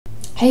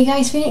Hey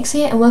guys, Phoenix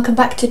here and welcome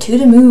back to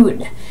the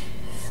Moon.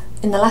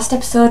 In the last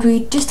episode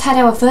we just had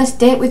our first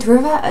date with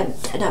River and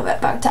now we're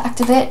about to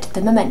activate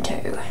the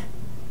memento.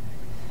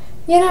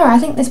 You know, I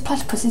think this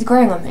platypus is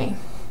growing on me.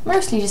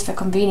 Mostly just for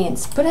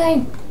convenience, but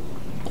it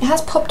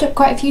has popped up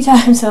quite a few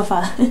times so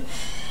far.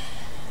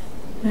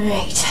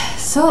 Right,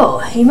 so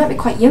he might be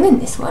quite young in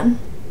this one.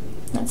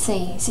 Let's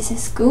see, is this a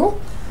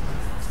school?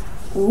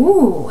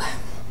 Ooh.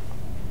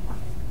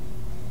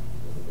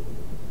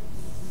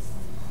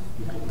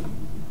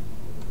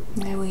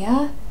 There we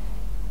are.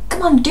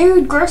 Come on,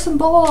 dude, grow some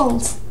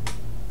balls.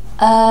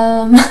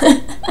 Is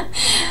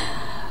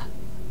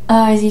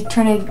he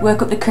trying to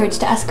work up the courage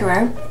to ask her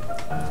out?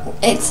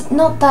 It's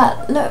not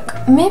that. Look,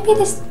 maybe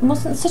this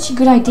wasn't such a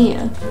good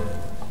idea.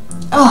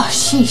 Oh,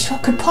 sheesh,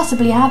 what could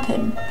possibly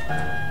happen?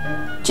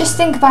 Just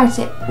think about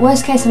it.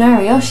 Worst case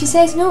scenario, she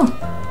says no.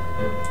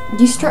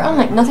 You strut on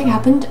like nothing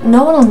happened,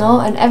 no one will know,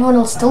 and everyone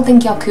will still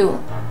think you're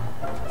cool.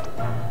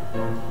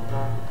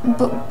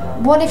 But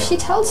what if she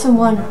tells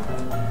someone?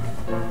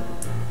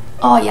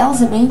 Or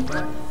yells at me.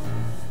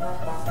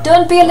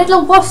 Don't be a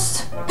little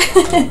wuss.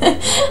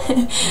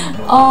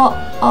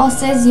 or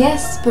says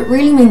yes, but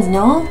really means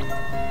no.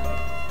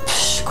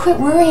 Psh, quit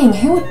worrying,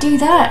 who would do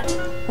that?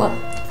 Well,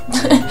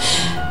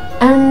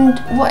 and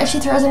what if she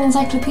throws an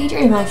encyclopedia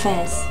in my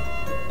face?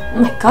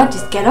 Oh my god,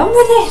 just get on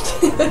with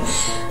it.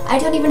 I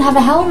don't even have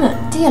a helmet.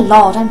 Dear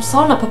lord, I'm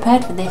so not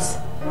prepared for this.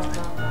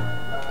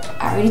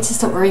 I really need to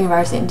stop worrying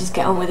about it and just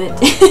get on with it.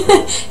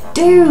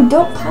 Dude,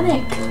 don't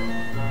panic.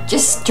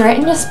 Just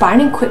straighten your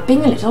spine and quit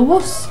being a little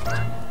wuss.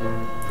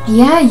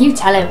 Yeah, you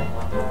tell him.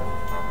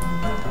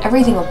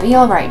 Everything will be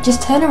alright,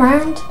 just turn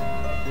around.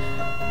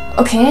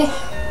 Okay,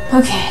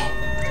 okay.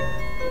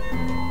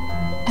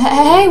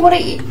 Hey, what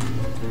are you...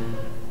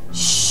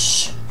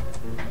 Shh.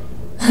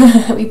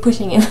 Are we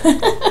pushing him?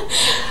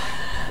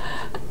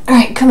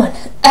 Alright, come on.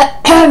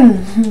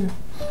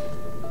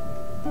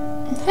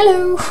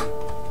 Hello.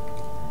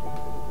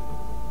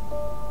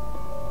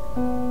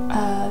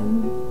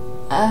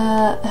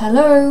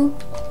 Hello?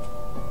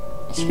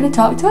 Is she gonna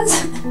talk to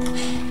us?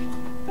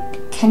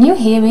 Can you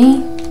hear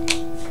me?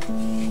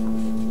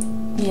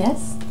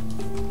 Yes?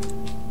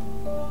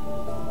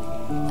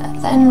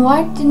 Then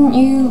why didn't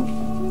you...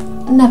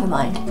 Never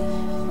mind.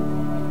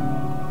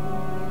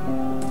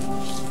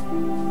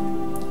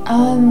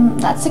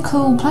 That's a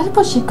cool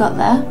platypus you've got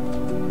there.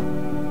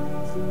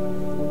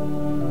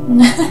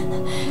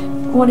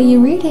 What are you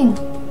reading?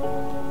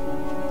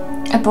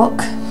 A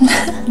book.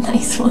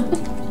 Nice one.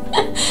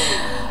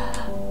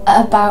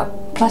 About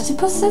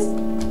platypuses?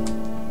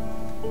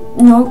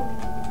 No.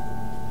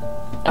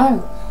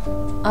 Oh.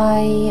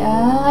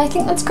 I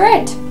think that's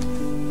great.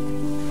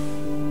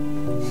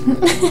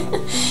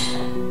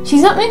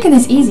 She's not making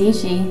this easy,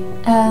 is she?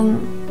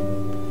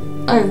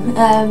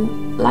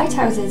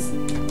 Lighthouses.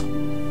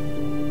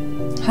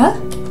 Huh?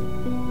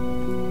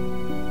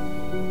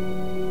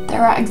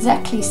 There are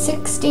exactly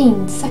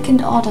 16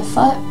 second-order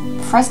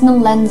Fresnel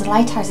lens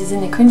lighthouses in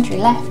the country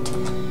left.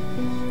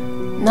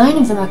 9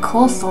 of them are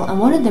coastal and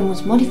 1 of them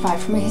was modified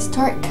from a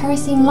historic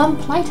kerosene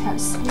lamp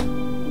lighthouse.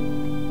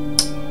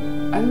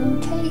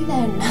 Okay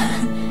then.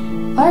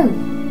 Oh,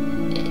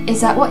 is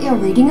that what you're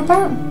reading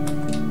about?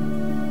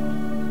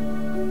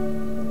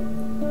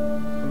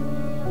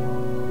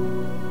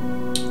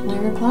 No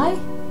reply?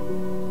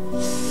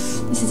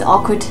 This is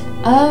awkward.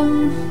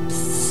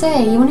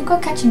 Say, you wanna go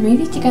catch a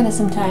movie together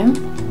sometime?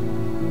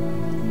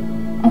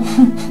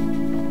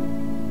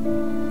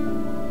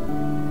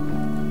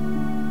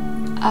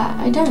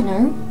 I don't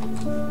know.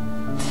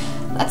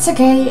 That's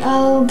okay,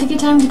 I'll give you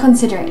time to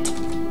consider it.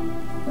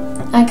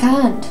 I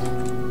can't.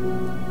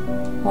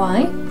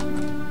 Why?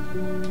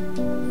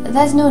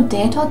 There's no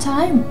date or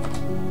time.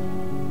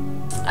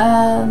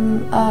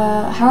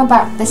 How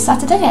about this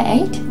Saturday at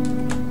 8?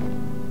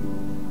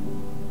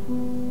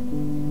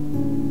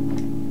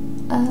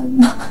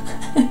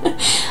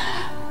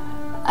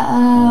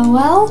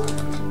 Well?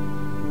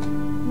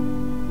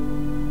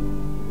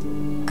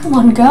 Come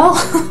on, girl.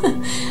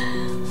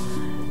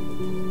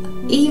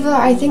 Eva,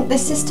 I think the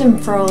system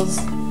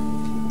froze.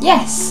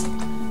 Yes.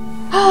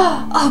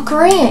 Oh,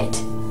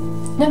 great.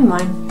 Never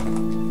mind.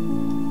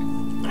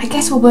 I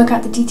guess we'll work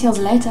out the details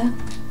later.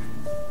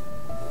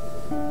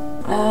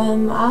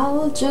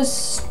 I'll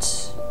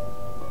just...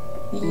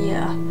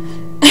 Yeah.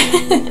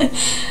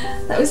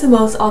 That was the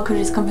most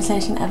awkwardest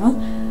conversation ever.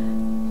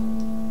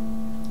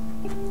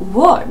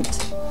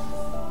 What?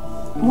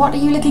 What are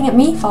you looking at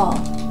me for?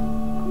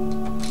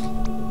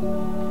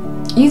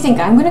 You think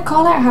I'm gonna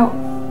call out how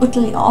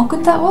utterly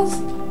awkward that was?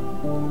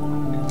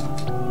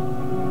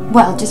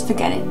 Well, just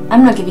forget it.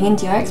 I'm not giving in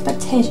to your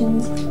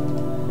expectations.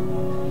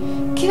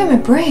 Give him a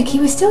break, he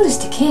was still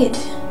just a kid.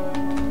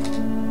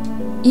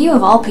 You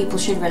of all people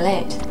should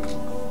relate.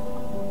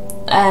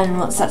 And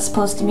what's that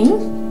supposed to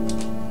mean?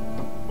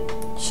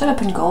 Shut up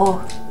and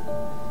go.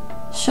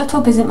 Shut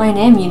up isn't my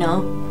name, you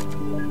know.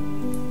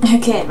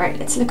 Okay, right,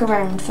 let's look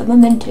around for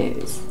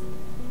mementos.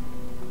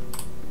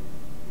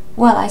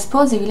 Well, I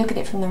suppose if you look at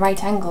it from the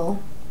right angle...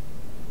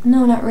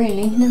 No, not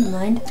really, never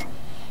mind.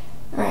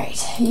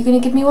 Right, are you gonna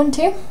give me one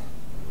too?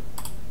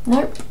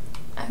 Nope.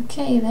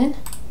 Okay then.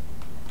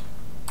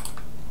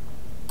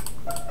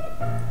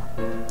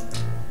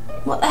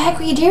 What the heck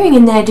were you doing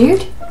in there,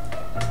 dude?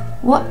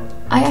 What?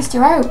 I asked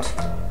her out.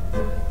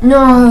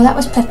 No, that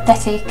was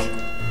pathetic.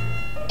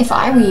 If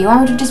I were you, I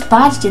would have just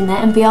barged in there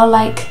and be all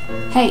like,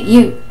 hey,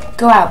 you,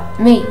 go out.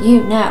 Me,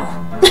 you, now.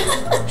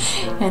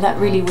 Yeah, that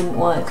really wouldn't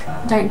work.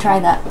 Don't try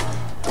that.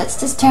 That's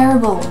just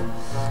terrible.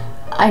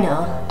 I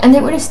know. And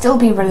it would have still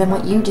been better than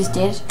what you just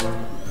did.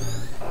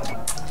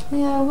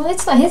 Yeah, well,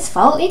 it's not his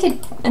fault. He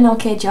did an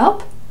okay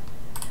job.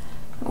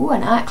 Ooh,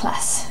 an art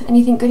class.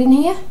 Anything good in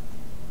here?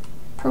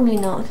 Probably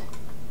not.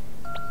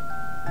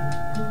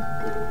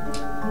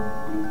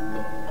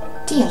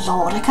 Dear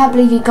Lord, I can't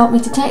believe you got me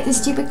to take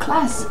this stupid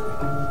class.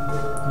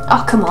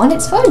 Oh, come on,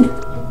 it's fun.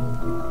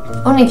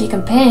 Only if you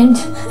can paint.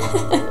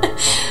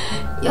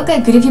 You'll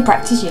get good if you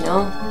practice, you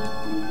know.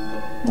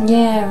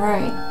 Yeah,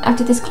 right.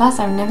 After this class,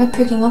 I'm never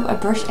picking up a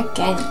brush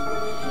again.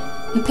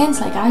 He paints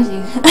like I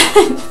do.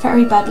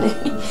 Very badly.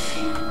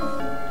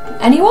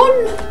 Anyone?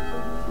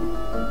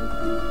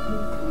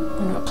 I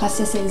don't know what class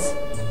this is.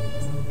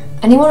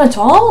 Anyone at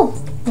all?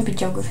 Maybe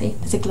geography.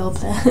 There's a globe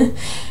there.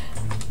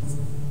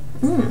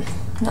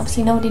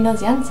 Obviously nobody knows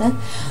the answer.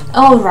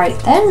 Alright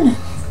then.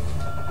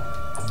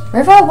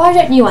 River, why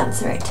don't you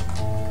answer it?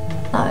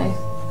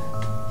 Oh.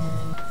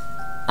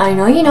 I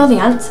know you know the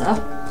answer.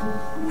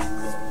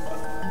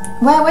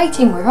 We're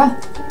waiting, River.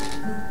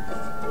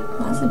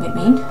 That's a bit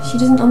mean. She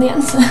doesn't know the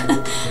answer.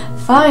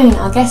 Fine,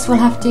 I guess we'll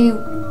have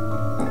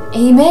to...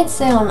 He made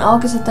sail on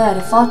August the 3rd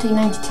of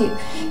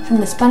 1492 from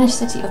the Spanish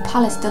city of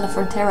Palos de la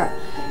Frontera,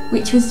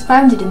 which was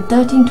founded in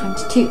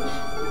 1322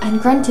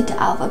 and granted to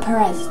Alva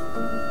Perez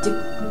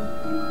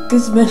de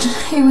Guzman,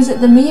 who was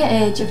at the mere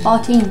age of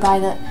 14 by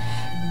the...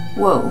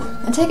 Whoa,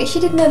 I take it she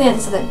didn't know the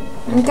answer then.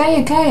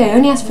 Okay, I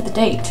only asked for the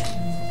date.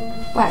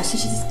 Wow, so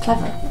she's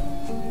clever.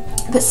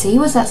 But see,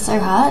 was that so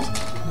hard?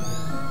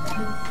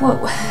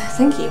 Whoa,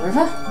 thank you,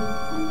 River.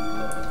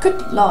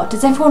 Good Lord,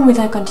 does everyone with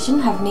her condition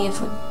have near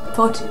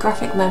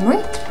photographic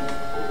memory?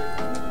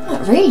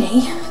 Not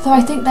really, though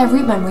I think their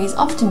root memory is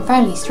often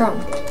fairly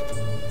strong.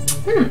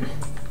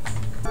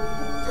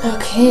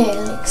 Okay,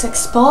 looks like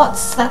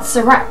sports. That's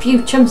a wrap.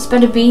 You chumps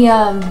better be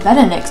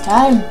better next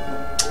time.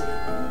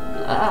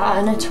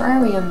 An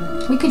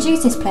aquarium. We could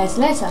use this place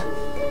later.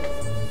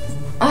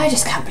 I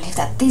just can't believe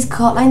that these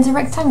court lines are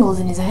rectangles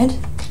in his head.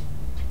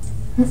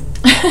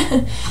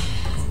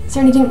 Is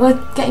there anything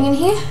worth getting in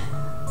here?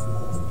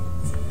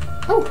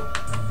 Oh,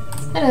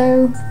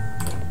 hello.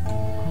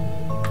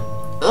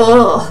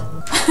 Ugh.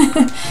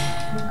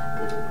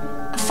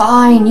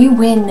 Fine, you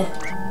win.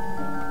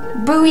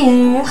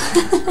 Booyah!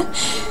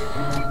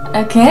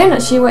 Okay,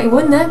 not sure what he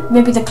won there.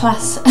 Maybe the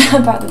class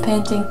about the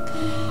painting.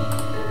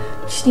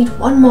 Just need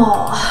one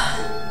more.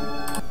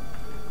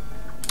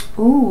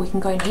 Ooh, we can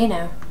go in here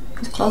now. It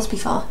was closed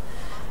before.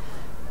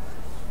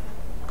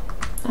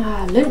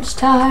 Ah,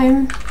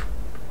 lunchtime.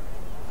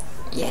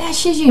 Yeah,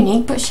 she's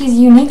unique, but she's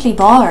uniquely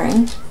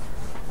boring.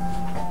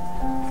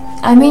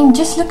 I mean,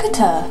 just look at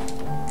her.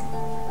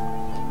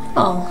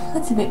 Oh,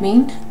 that's a bit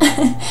mean.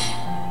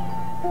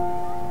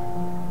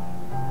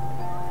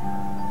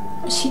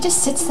 She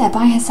just sits there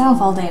by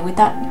herself all day with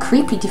that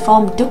creepy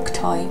deformed duck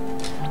toy.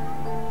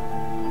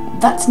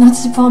 That's not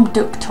a deformed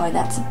duck toy,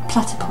 that's a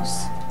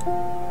platypus.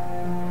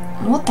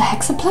 What the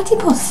heck's a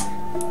platypus?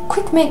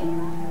 Quit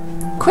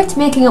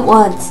making up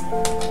words.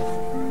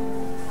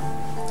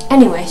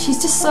 Anyway, she's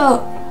just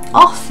so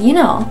off, you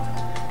know.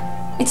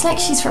 It's like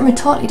she's from a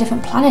totally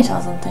different planet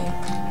or something.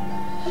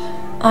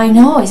 I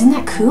know, isn't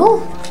that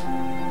cool?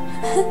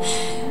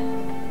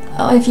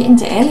 Oh, if you're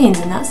into aliens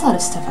and that sort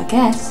of stuff, I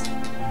guess.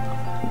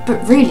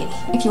 But really,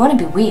 if you want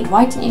to be weird,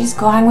 why don't you just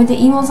go hang with the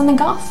emos and the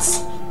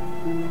goths?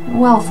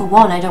 Well, for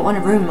one, I don't want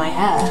to ruin my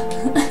hair.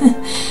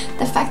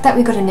 The fact that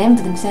we got a name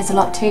for them says a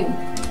lot too.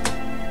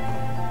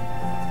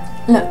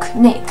 Look,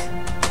 Nick.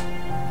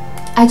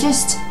 I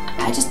just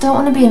don't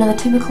want to be another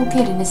typical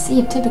kid in a sea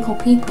of typical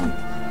people.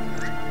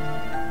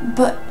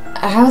 But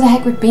how the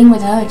heck would being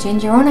with her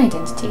change your own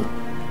identity?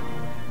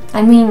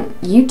 I mean,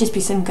 you'd just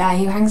be some guy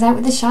who hangs out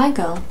with a shy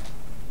girl.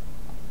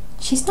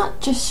 She's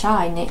not just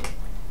shy, Nick.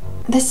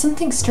 There's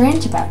something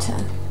strange about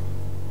her.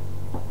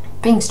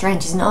 Being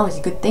strange isn't always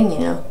a good thing, you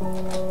know.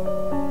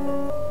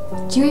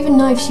 Do you even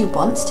know if she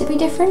wants to be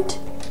different?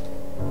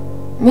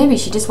 Maybe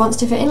she just wants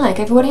to fit in like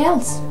everybody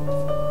else.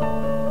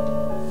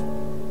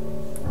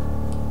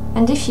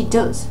 And if she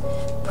does,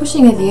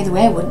 pushing her the other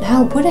way wouldn't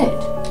help, would it?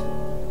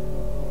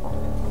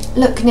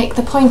 Look, Nick,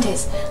 the point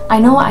is, I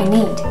know what I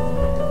need.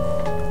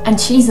 And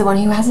she's the one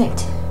who has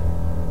it.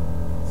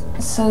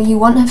 So you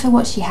want her for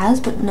what she has,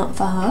 but not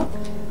for her?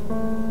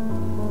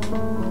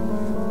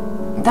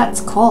 That's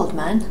cold,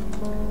 man.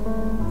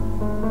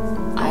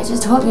 I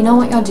just hope you know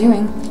what you're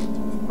doing.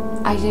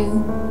 I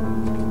do.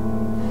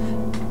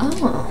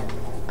 Oh,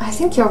 I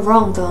think you're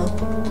wrong though.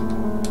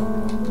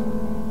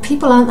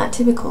 People aren't that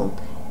typical.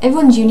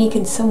 Everyone's unique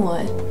in some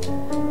way.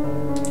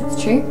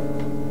 That's true.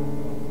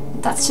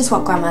 That's just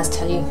what grandmas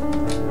tell you.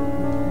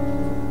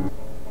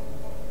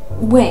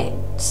 Wait,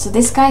 so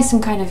this guy's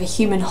some kind of a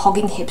human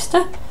hogging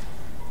hipster?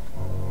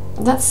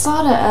 That's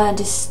sorta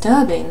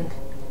disturbing.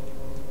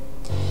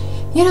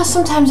 You know,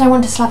 sometimes I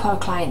want to slap our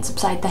clients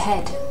upside the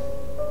head.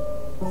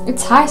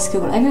 It's high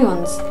school,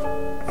 everyone's...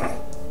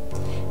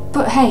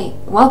 But hey,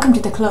 welcome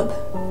to the club.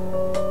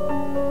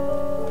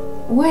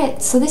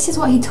 Wait, so this is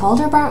what he told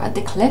her about at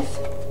the cliff?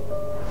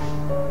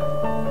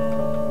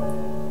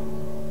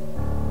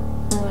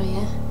 Oh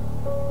yeah.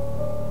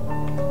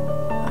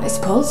 I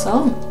suppose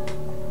so.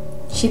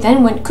 She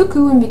then went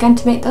cuckoo and began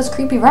to make those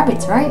creepy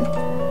rabbits, right?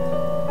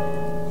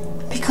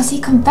 Because he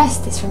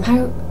confessed this from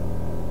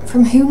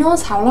who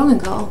knows how long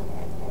ago.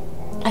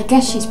 I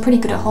guess she's pretty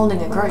good at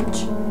holding a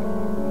grudge.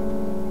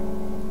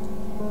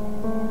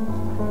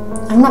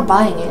 I'm not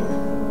buying it.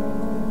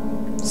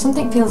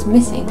 Something feels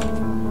missing.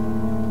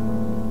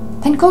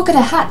 Then go get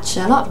a hat,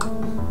 Sherlock.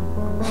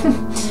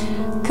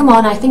 Come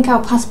on, I think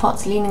our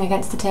passport's leaning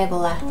against the table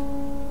there.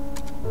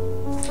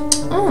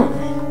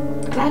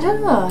 I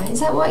don't know, is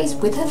that what he's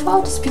with her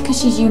for? Just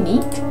because she's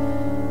unique?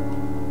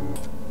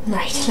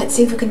 Right, let's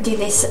see if we can do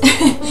this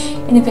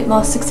in a bit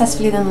more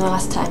successfully than the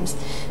last times.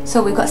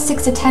 So we've got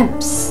 6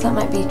 attempts. That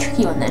might be a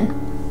tricky one then.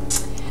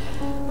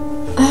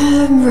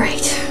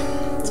 Right.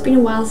 It's been a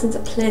while since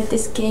I played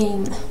this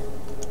game.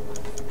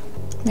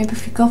 Maybe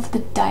if we go for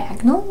the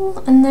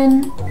diagonal and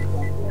then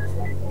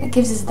it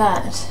gives us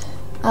that.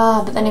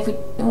 Ah, but then if we...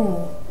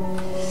 Ooh.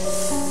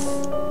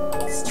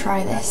 Let's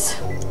try this.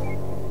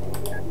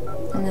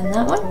 And then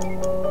that one.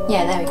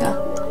 Yeah, there we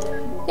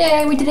go.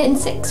 Yay, we did it in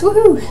 6.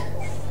 Woohoo!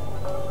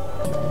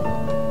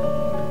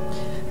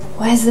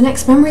 Where's the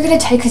next memory gonna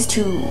take us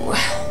to?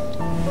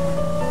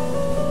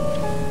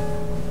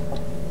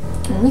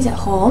 Oh, he's at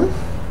home.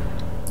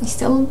 He's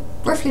still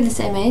roughly the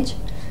same age.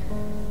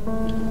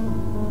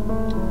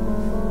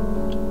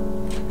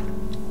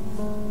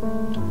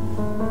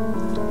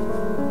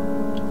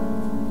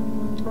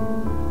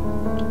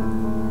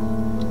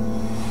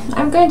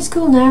 I'm going to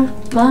school now,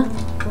 Ma.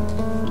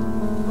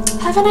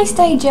 Have a nice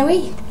day,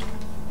 Joey.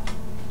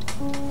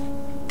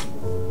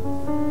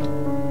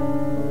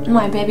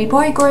 My baby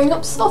boy growing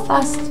up so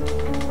fast.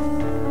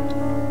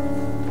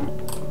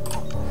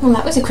 Well,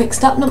 that was a quick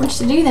stop, not much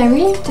to do there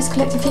really. Just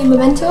collect a few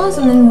mementos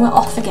and then we're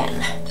off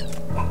again.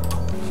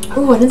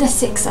 Oh, another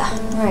 6er.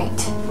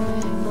 Right.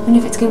 I wonder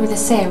if it's going to be the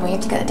same, we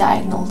have to get the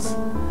diagonals.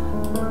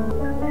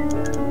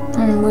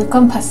 We've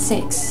gone past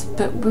 6,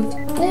 but we've...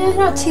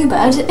 not too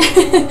bad.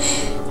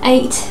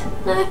 8.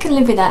 I can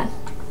live with that.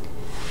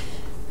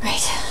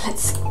 Right,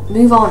 let's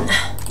move on.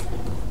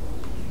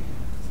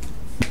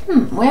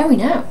 Where are we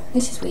now?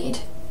 This is weird.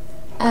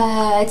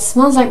 It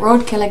smells like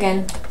roadkill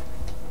again.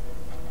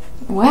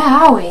 Where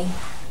are we?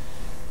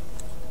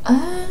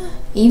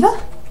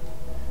 Eva?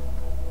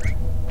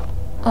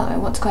 Uh-oh,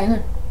 what's going on?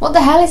 What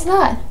the hell is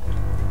that?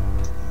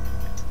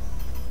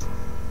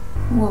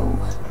 Whoa.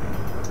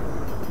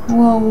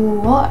 Whoa,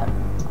 what?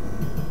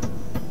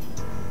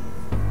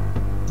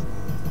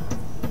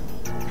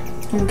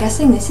 I'm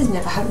guessing this has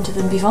never happened to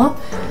them before.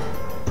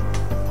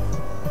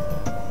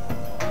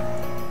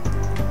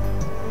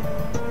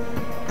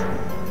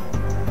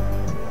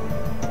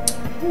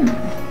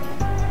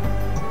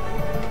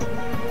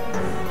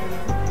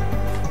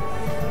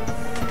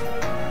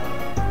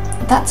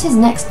 That's his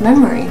next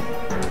memory.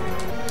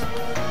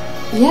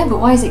 Yeah, but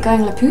why is it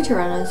going Laputa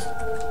on us?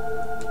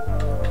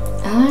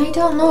 I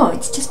don't know,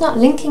 it's just not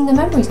linking the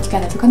memories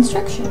together for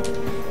construction.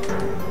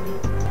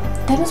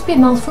 There must be a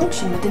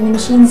malfunction within the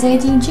machine's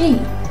ADG.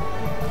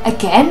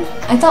 Again?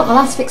 I thought the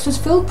last fix was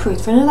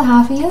foolproof for another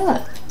half a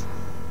year.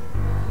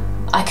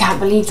 I can't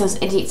believe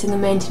those idiots in the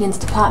maintenance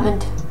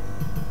department.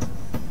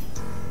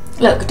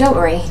 Look, don't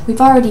worry,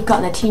 we've already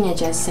gotten the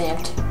teenagers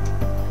saved.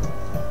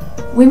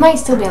 We might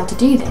still be able to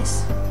do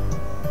this.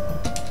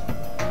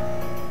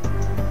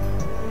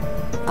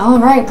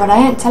 Alright, but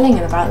I ain't telling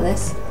him about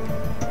this.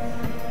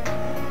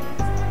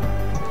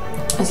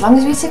 As long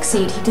as we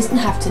succeed, he doesn't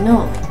have to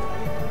know.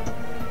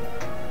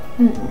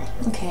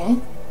 Okay.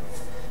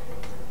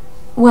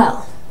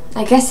 Well,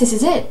 I guess this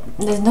is it.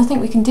 There's nothing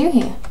we can do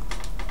here.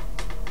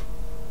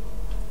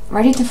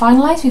 Ready to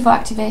finalise before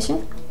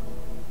activation?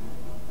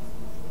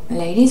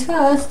 Ladies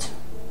first.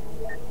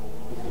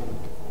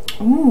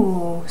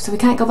 Ooh, so we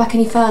can't go back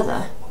any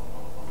further.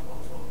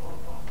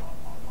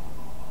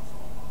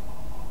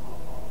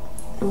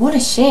 What a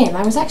shame,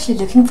 I was actually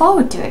looking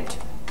forward to it.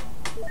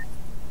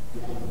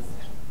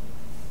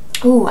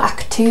 Ooh,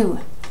 Act 2.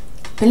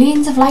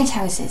 Billions of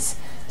lighthouses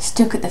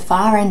stuck at the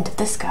far end of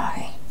the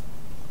sky.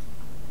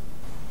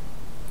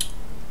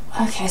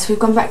 Okay, so we've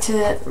gone back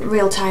to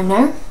real time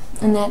now,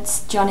 and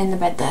that's John in the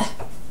bed there.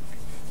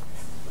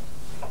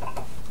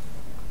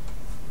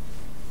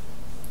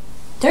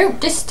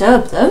 Don't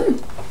disturb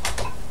them.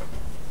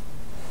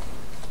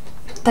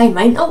 They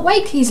might not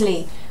wake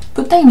easily,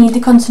 but they need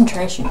the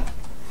concentration.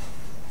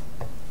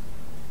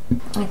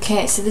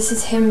 Okay, so this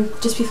is him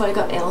just before he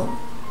got ill.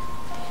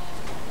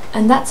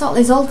 And that's all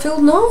his old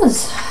fool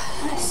knows.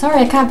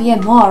 Sorry I can't be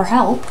of more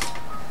help.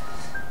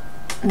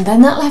 And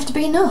then that'll have to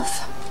be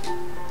enough.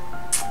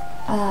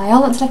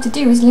 all that's left to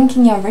do is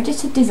linking your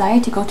registered desire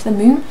to go to the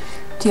moon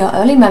to your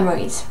early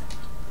memories.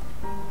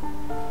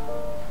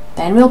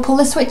 Then we'll pull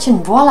the switch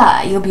and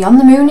voila, you'll be on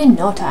the moon in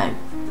no time.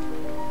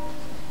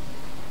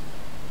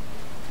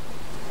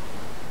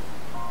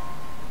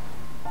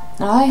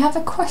 I have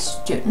a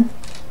question.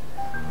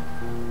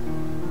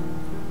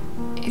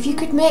 If you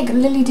could make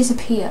Lily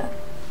disappear,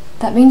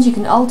 that means you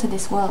can alter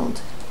this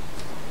world.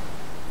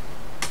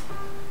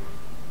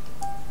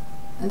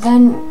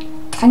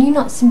 Then, can you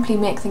not simply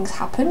make things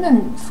happen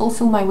and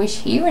fulfill my wish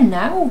here and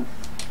now?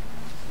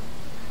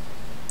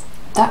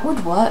 That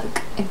would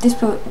work if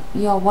this were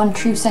your one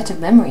true set of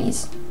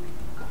memories.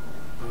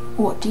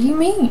 What do you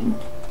mean?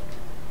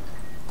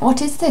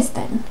 What is this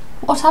then?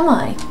 What am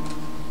I?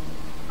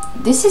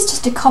 This is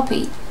just a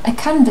copy, a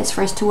canvas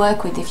for us to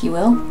work with, if you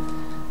will.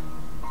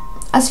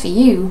 As for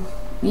you,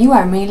 you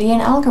are merely an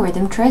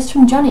algorithm traced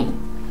from Johnny.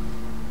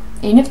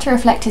 Enough to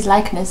reflect his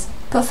likeness,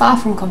 but far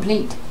from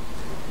complete.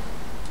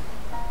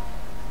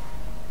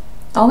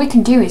 All we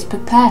can do is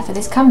prepare for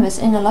this canvas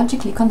in a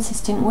logically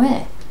consistent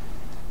way.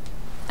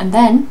 And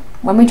then,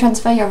 when we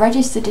transfer your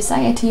registered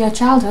desire to your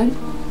childhood,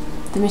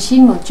 the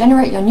machine will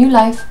generate your new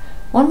life,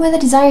 one where the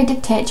desire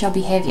dictates your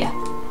behaviour.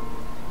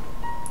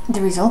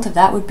 The result of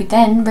that would be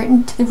then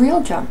written to the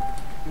real John.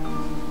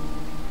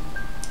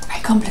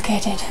 Very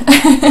complicated.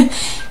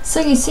 So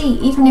you see,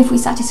 even if we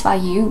satisfy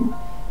you,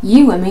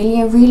 you are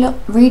merely a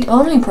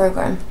read-only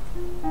program.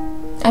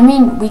 I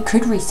mean, we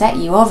could reset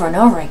you over and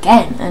over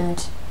again,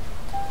 and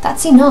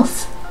that's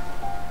enough.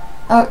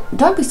 Oh,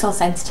 don't be so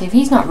sensitive,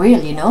 he's not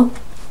real, you know.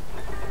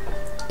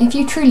 If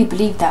you truly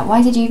believed that,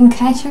 why did you even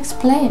care to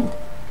explain?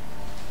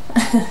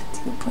 That's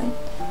a good point.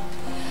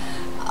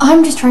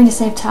 I'm just trying to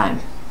save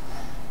time.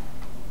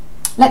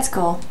 Let's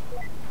go.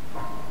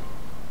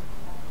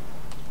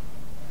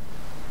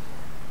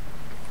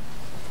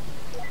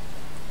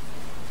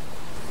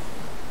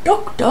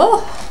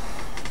 Doctor?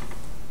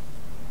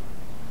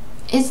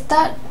 Is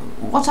that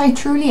what I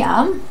truly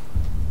am?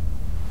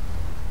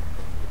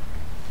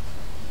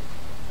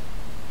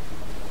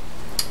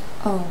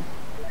 Oh,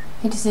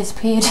 he just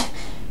disappeared.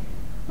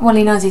 Well,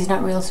 he knows he's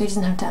not real, so he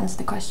doesn't have to answer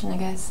the question, I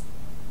guess.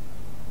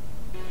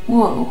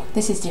 Whoa,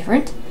 this is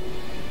different.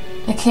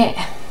 Okay.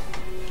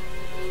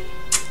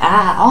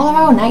 All of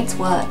our night's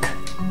work.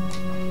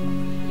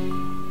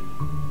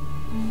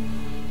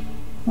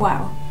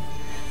 Wow.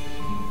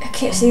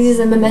 Okay, so these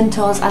are the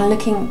mementos and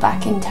looking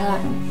back in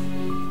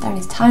time, down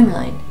his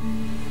timeline.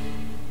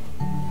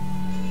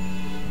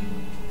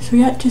 So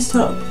we had to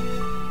stop.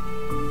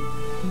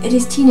 It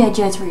is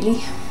teenagers,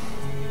 really.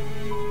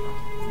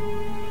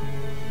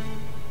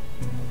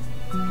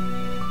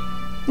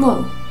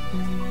 Whoa.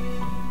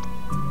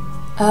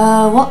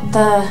 What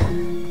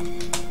the...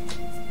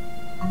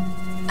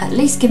 At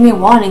least give me a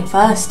warning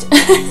first.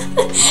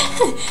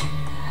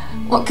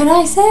 What can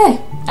I say?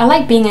 I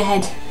like being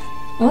ahead.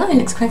 Well, it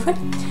looks quite fun.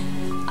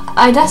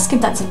 I'd ask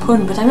if that's a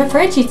pun, but I'm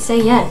afraid she'd say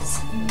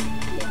yes.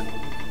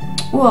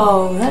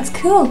 Whoa, that's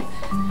cool.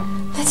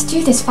 Let's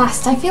do this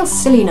fast. I feel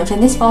silly enough in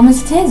this form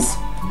as it is.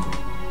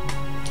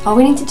 All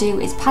we need to do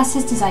is pass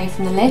his desire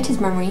from the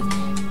latest memory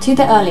to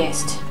the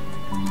earliest.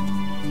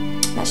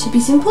 That should be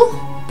simple,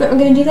 but we're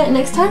going to do that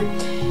next time.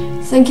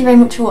 Thank you very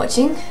much for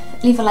watching.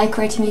 Leave a like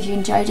rating if you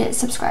enjoyed it,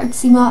 subscribe to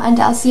see more, and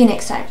I'll see you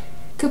next time.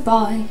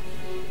 Goodbye.